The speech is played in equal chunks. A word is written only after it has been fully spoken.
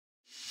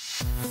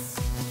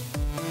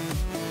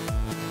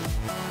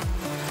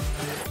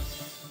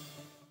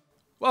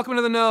Welcome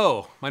to the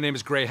Know. My name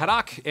is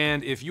Haddock,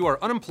 and if you are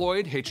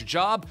unemployed, hate your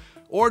job,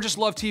 or just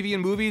love TV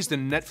and movies,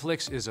 then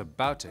Netflix is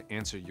about to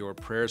answer your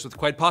prayers with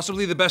quite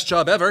possibly the best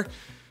job ever.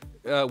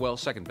 Well,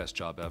 second best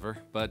job ever.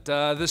 But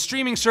the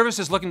streaming service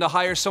is looking to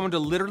hire someone to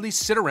literally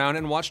sit around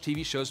and watch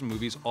TV shows and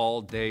movies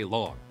all day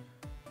long.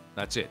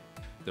 That's it.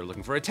 They're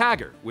looking for a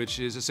tagger, which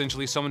is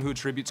essentially someone who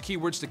attributes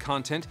keywords to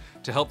content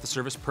to help the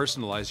service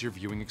personalize your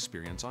viewing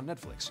experience on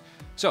Netflix.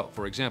 So,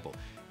 for example,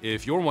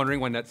 if you're wondering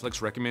why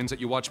Netflix recommends that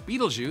you watch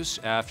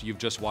Beetlejuice after you've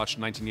just watched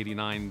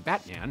 1989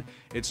 Batman,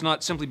 it's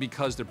not simply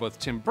because they're both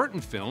Tim Burton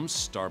films,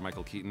 star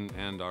Michael Keaton,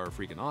 and are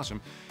freaking awesome.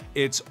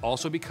 It's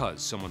also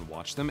because someone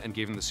watched them and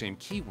gave them the same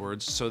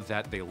keywords so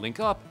that they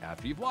link up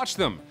after you've watched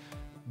them.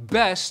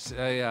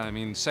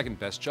 Second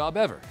best job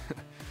ever.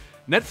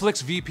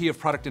 Netflix VP of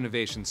Product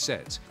Innovation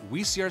says,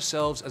 "We see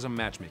ourselves as a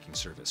matchmaking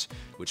service,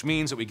 which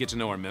means that we get to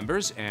know our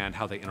members and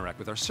how they interact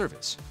with our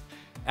service."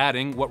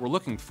 Adding, what we're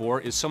looking for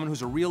is someone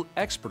who's a real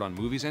expert on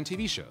movies and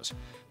TV shows.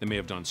 They may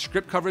have done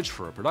script coverage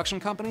for a production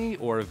company,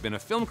 or have been a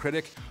film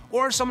critic,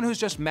 or someone who's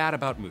just mad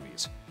about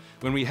movies.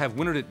 When we have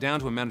wintered it down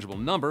to a manageable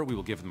number, we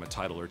will give them a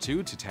title or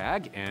two to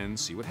tag and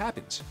see what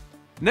happens.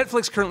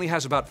 Netflix currently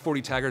has about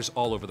 40 taggers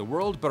all over the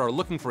world, but are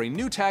looking for a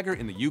new tagger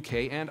in the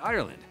UK and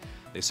Ireland.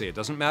 They say it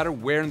doesn't matter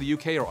where in the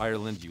UK or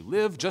Ireland you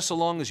live, just so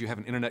long as you have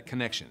an internet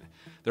connection.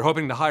 They're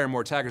hoping to hire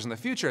more taggers in the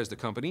future as the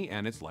company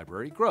and its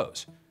library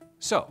grows.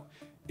 So,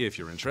 if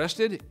you're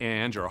interested,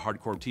 and you're a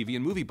hardcore TV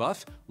and movie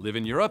buff, live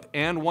in Europe,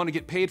 and want to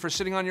get paid for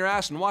sitting on your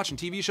ass and watching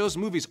TV shows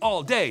and movies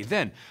all day,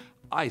 then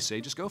I say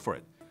just go for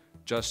it.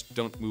 Just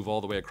don't move all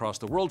the way across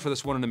the world for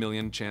this 1 in a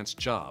million chance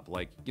job.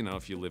 Like,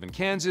 if you live in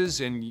Kansas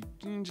and you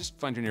just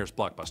find your nearest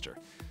Blockbuster.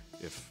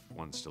 If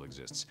one still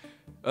exists.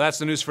 That's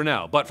the news for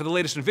now, but for the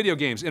latest in video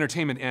games,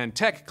 entertainment, and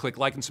tech, click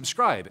like and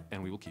subscribe,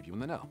 and we will keep you in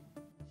the know.